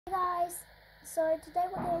Hey guys, so today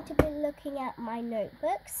we're going to be looking at my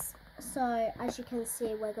notebooks. So as you can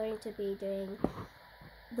see, we're going to be doing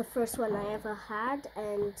the first one I ever had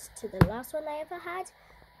and to the last one I ever had.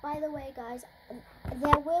 By the way guys,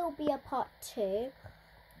 there will be a part 2.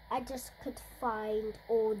 I just could find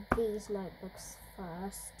all these notebooks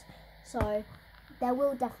first, so there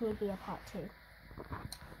will definitely be a part 2.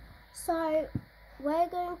 So we're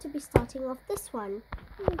going to be starting off this one.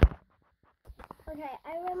 Okay,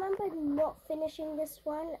 I remember not finishing this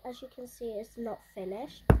one. As you can see, it's not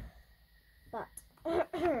finished. But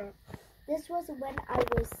this was when I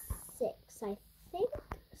was 6, I think.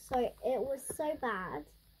 So it was so bad.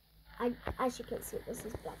 As you can see, this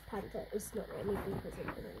is Black Panther. It's not really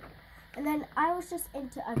visible. And then I was just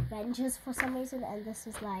into Avengers for some reason. And this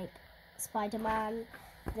is like Spider-Man.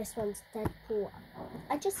 This one's Deadpool.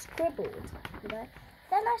 I just scribbled, you know.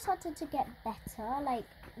 Then I started to get better. Like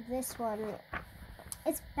this one.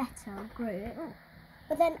 It's better, Groot.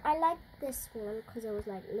 But then I liked this one because it was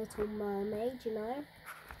like Little Mermaid, you know.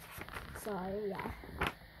 So yeah.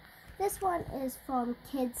 This one is from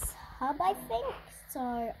Kids Hub, I think.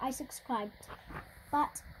 So I subscribed.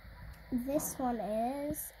 But this one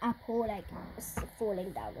is Apple, like falling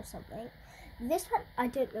down or something. This one, I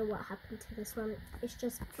don't know what happened to this one. It's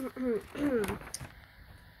just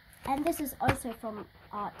and this is also from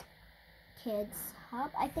Art Kids Hub.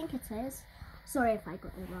 I think it is. Sorry if I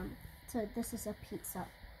got it wrong. So this is a pizza.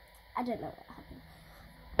 I don't know what happened.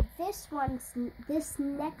 This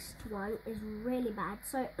next one is really bad.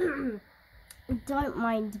 So don't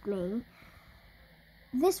mind me.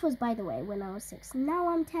 This was, by the way, when I was 6. Now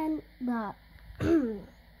I'm 10, but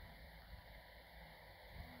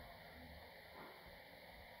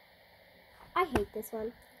I hate this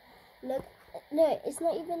one. Look, it's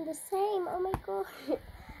not even the same. Oh my god.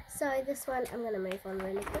 So this one, I'm gonna move on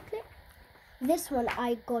really quickly. This one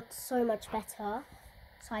I got so much better.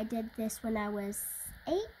 So I did this when I was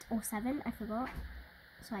 8 or 7, I forgot.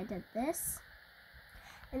 So I did this.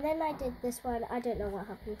 And then I did this one. I don't know what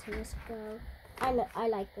happened to this girl. I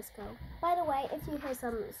like this girl. By the way, if you hear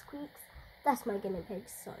some squeaks, that's my guinea pig,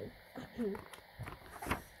 so.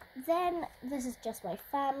 Then this is just my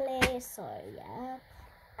family, so yeah.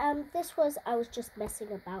 This was, I was just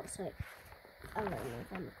messing about, so I'm gonna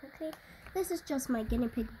move on quickly. This is just my guinea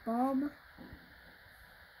pig Bob.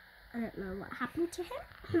 I don't know what happened to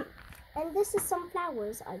him. And this is some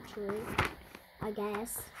flowers I drew, I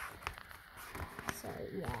guess. So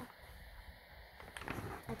yeah.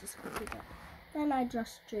 I just copied it. Then I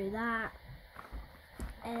just drew that.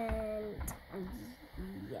 And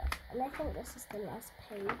yeah. And I think this is the last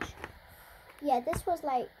page. Yeah, this was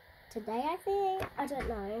like today, I think. I don't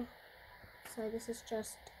know. So this is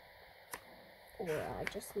just where I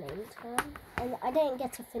just named her. And I didn't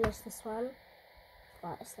get to finish this one.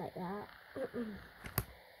 But it's like that.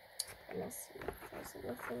 Let's see if there's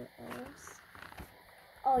anything else.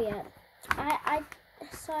 Oh yeah,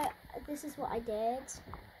 so this is what I did.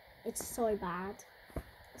 It's so bad.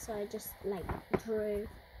 So I just like drew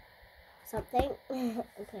something.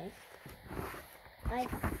 Okay. I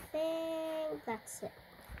think that's it.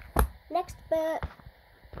 Next book.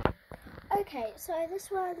 Okay, so this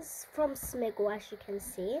one's from Smiggle, as you can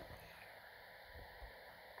see.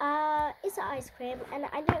 It's an ice cream, and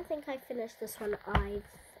I don't think I finished this one either.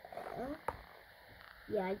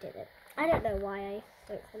 Yeah, I did it. I don't know why I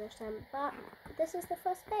don't finish them, but this is the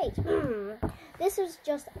first page. This is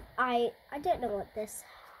just, I don't know what this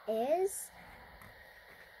is.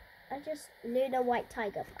 I just, Luna White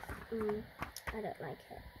Tiger. I don't like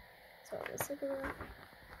it. So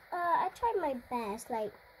I tried my best,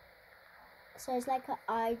 like, so it's like an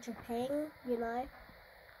eye dripping, you know.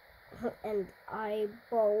 And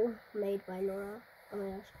eyeball made by Laura. Oh my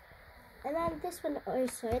gosh. And then this one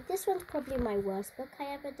also. This one's probably my worst book I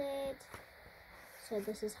ever did. So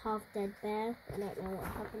this is Half Dead Bear. I don't know what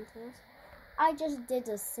happened to this. I just did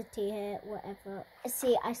a city here, whatever.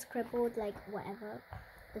 See, I scribbled like whatever.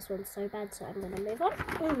 This one's so bad, so I'm gonna move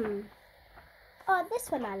on. Oh, this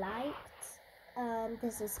one I liked.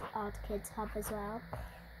 This is Art Kids Hub as well.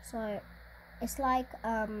 So it's like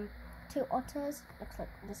 2 otters. Looks like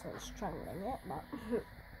this one's strangling it, but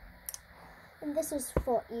and this was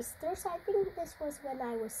for Easter, so I think this was when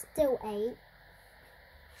I was still 8.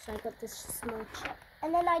 So I got this small chip.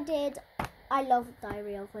 And then I love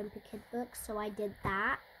Diary of Wimpy Kid books, so I did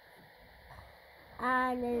that.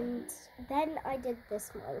 And then I did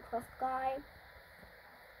this Minecraft guy.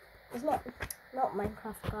 It's not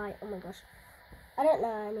Minecraft guy, oh my gosh. I don't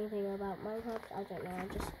know anything about Minecraft, I don't know, I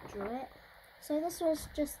just drew it. So this was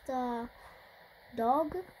just a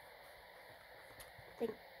dog. I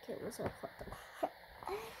think it was a hot dog.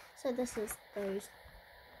 So this is those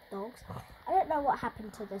dogs. I don't know what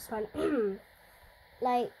happened to this one.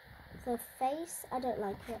 Like the face, I don't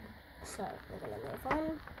like it. So we're gonna move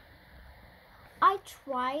on. I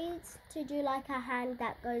tried to do like a hand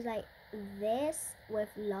that goes like this with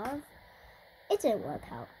love. It didn't work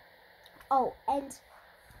out. Oh, and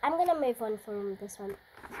I'm gonna move on from this one.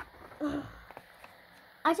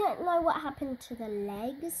 I don't know what happened to the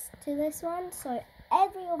legs to this one, so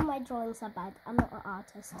every of my drawings are bad. I'm not an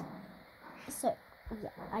artist. So yeah,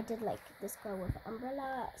 I did like this girl with an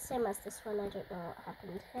umbrella, same as this one. I don't know what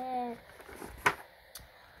happened here.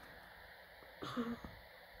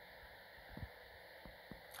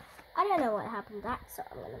 I don't know what happened to that, so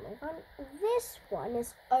I'm gonna move on. This one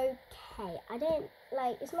is okay. I don't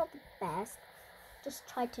like, it's not the best. Just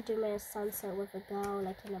tried to do my sunset with a girl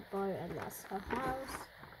like in a boat, and that's her house.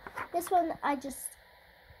 This one I just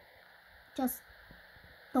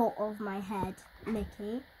thought of my head,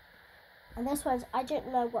 Mickey. And this one's, I don't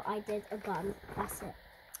know what I did, a gun, that's it.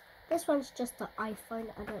 This one's just the iPhone,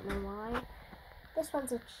 I don't know why. This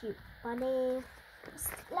one's a cute bunny. It's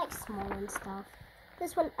like small and stuff.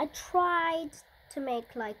 This one I tried to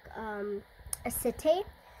make like a city,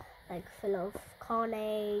 like full of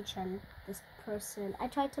carnage and this person. I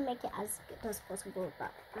tried to make it as good as possible,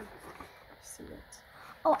 but see it.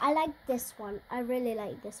 Oh, I like this one. I really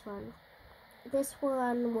like this one. This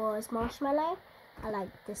one was marshmallow. I like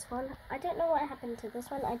this one. I don't know what happened to this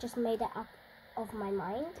one. I just made it up of my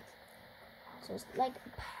mind. So it's like a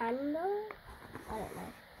panda. I don't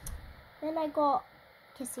know. Then I got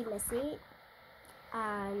Kissy Missy.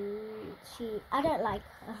 And I don't like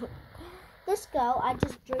her. This girl I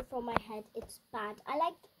just drew from my head. It's bad. I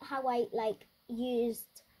like how I like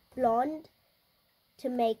used blonde to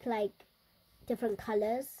make like different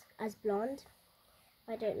colors as blonde.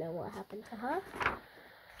 I don't know what happened to her.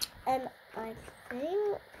 And I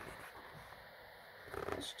think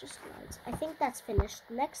it's just lights. I think that's finished.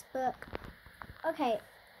 Next book. Okay,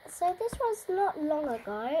 so this was not long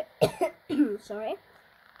ago. Sorry.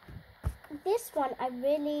 This one I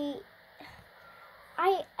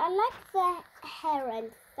like the hair and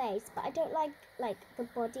face, but I don't like the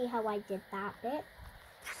body, how I did that bit.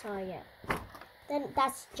 So yeah, then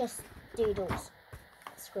that's just doodles,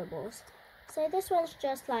 scribbles. So this one's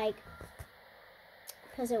just like,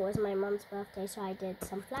 because it was my mom's birthday, so I did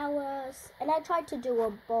some flowers, and I tried to do a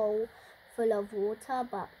bowl full of water,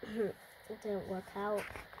 but it didn't work out.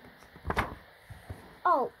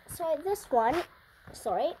 Oh, so this one,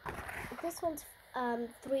 sorry, this one's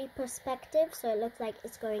 3 perspectives, so it looks like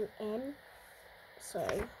it's going in. So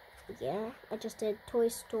yeah, I just did Toy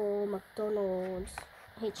Store, McDonald's,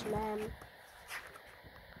 H&M.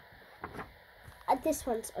 This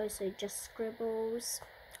one's also just scribbles.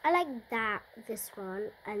 I like that, this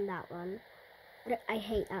one, and that one. I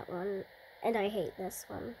hate that one, and I hate this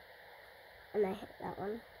one, and I hate that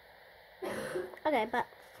one. Okay, but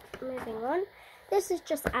moving on. This is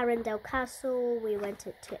just Arundel Castle. We went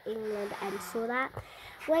to England and saw that.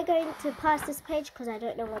 We're going to pass this page because I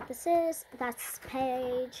don't know what this is. That's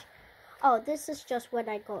page. Oh, this is just when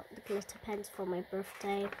I got the glitter pens for my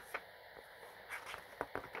birthday.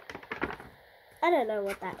 I don't know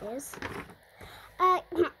what that is.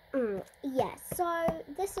 Yes, so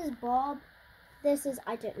this is Bob. This is,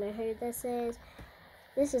 I don't know who this is.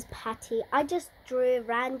 This is Patty. I just drew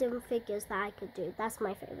random figures that I could do. That's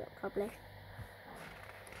my favorite, probably.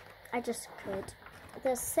 I just could.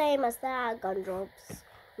 The same as that, gumdrops,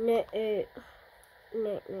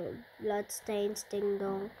 bloodstains, ding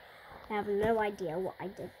dong. I have no idea what I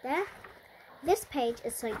did there. This page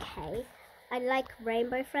is okay. I like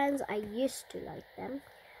rainbow friends. I used to like them.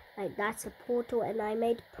 Like that's a portal, and I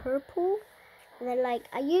made purple. And then like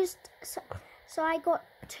I used, so I got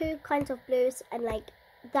 2 kinds of blues, and like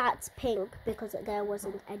that's pink because there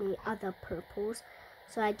wasn't any other purples.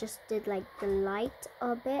 So I just did like the light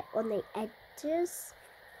a bit on the edges.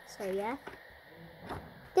 So yeah.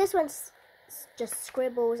 This one's just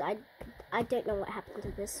scribbles. I don't know what happened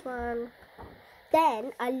to this one.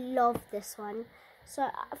 Then I love this one. So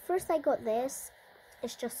first I got this.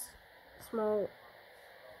 It's just small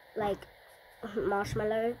like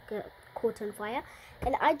marshmallow caught on fire.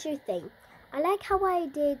 And I drew thing. I like how I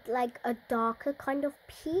did like a darker kind of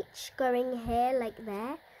peach going here like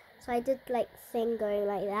there. So I did like thing going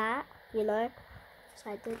like that, you know.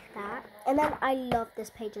 So I did that. And then I love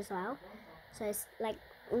this page as well. So it's like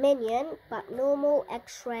Minion, but normal,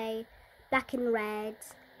 X-ray, black and red,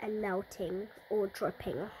 and melting or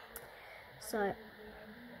dripping. So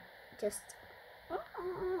just,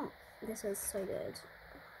 this is so good.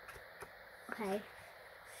 Okay.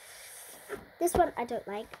 This one I don't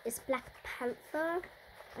like. It's Black Panther.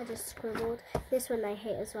 I just scribbled. This one I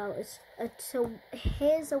hate as well. So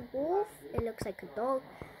here's a wolf. It looks like a dog,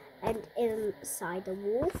 and inside a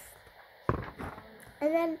wolf.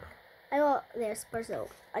 And then I got this Brazil.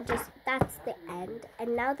 That's the end.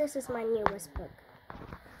 And now this is my newest book.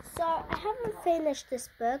 So I haven't finished this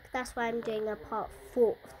book. That's why I'm doing a part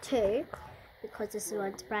 2, because this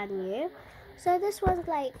one's brand new. So this one's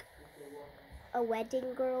like a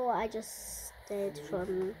wedding girl. I just did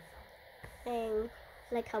from thing,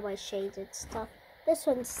 like how I shaded stuff. This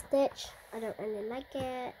one's Stitch. I don't really like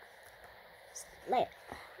it. Like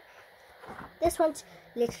this one's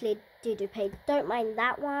literally doo-doo pig. Don't mind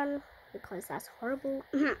that one because that's horrible.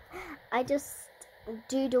 I just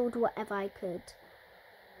doodled whatever I could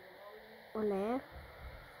on there.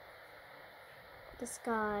 The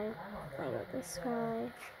sky. I got the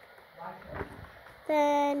sky.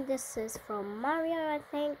 Then this is from Mario, I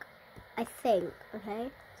think.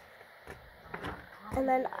 Okay. And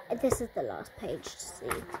then this is the last page to see.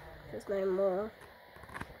 There's no more.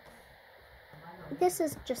 This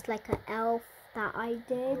is just like an elf that I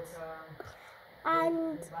did.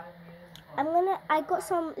 And I got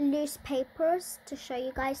some loose papers to show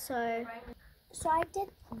you guys. So I did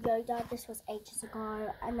Yoda, this was ages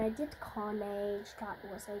ago. And I did Carnage, that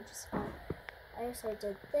was ages ago. I also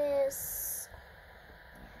did this.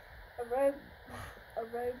 A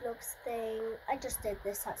Roblox thing. I just did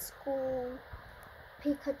this at school.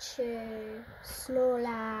 Pikachu,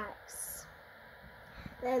 Snorlax.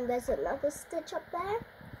 Then there's another Stitch up there.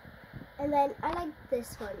 And then I like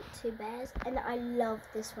this one, 2 bears. And I love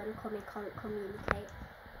this one, Comic Can't Communicate.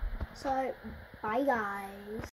 So, bye guys.